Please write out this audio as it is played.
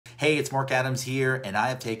Hey, it's Mark Adams here, and I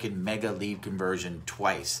have taken Mega Lead Conversion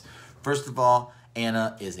twice. First of all,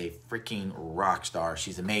 Anna is a freaking rock star.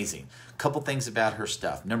 She's amazing. Couple things about her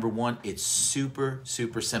stuff. Number one, it's super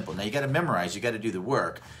simple. Now you got to memorize, you got to do the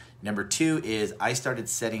work. Number two is I started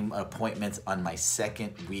setting appointments on my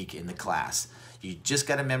second week in the class. You just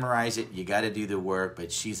got to memorize it, you got to do the work,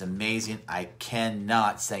 but she's amazing. I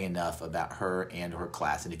cannot say enough about her and her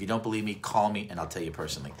class. And if you don't believe me, call me and I'll tell you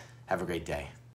personally. Have a great day.